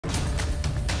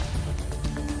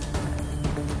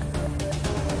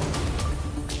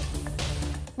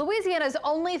Louisiana's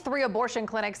only 3 abortion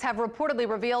clinics have reportedly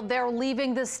revealed they're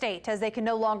leaving the state as they can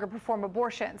no longer perform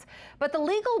abortions. But the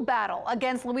legal battle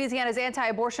against Louisiana's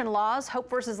anti-abortion laws, Hope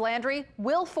versus Landry,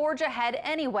 will forge ahead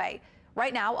anyway.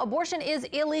 Right now, abortion is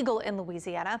illegal in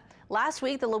Louisiana. Last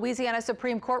week, the Louisiana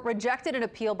Supreme Court rejected an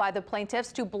appeal by the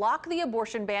plaintiffs to block the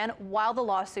abortion ban while the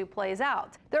lawsuit plays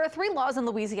out. There are 3 laws in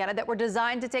Louisiana that were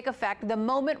designed to take effect the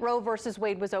moment Roe versus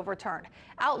Wade was overturned,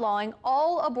 outlawing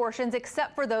all abortions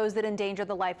except for those that endanger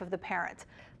the life of the parent.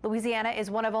 Louisiana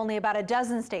is one of only about a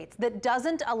dozen states that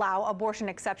doesn't allow abortion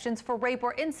exceptions for rape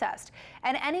or incest,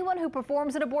 and anyone who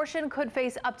performs an abortion could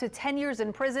face up to 10 years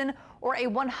in prison or a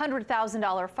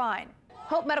 $100,000 fine.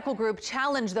 Hope Medical Group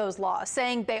challenged those laws,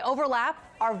 saying they overlap,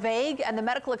 are vague, and the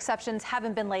medical exceptions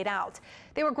haven't been laid out.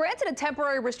 They were granted a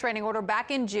temporary restraining order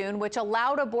back in June, which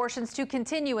allowed abortions to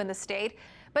continue in the state.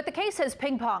 But the case has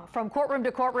ping-ponged from courtroom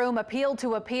to courtroom, appeal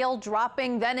to appeal,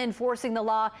 dropping, then enforcing the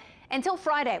law, until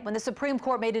Friday, when the Supreme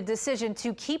Court made a decision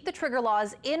to keep the trigger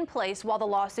laws in place while the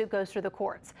lawsuit goes through the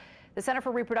courts. The Center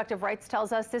for Reproductive Rights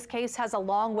tells us this case has a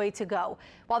long way to go.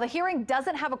 While the hearing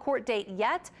doesn't have a court date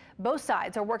yet, both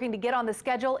sides are working to get on the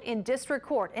schedule in district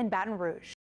court in Baton Rouge.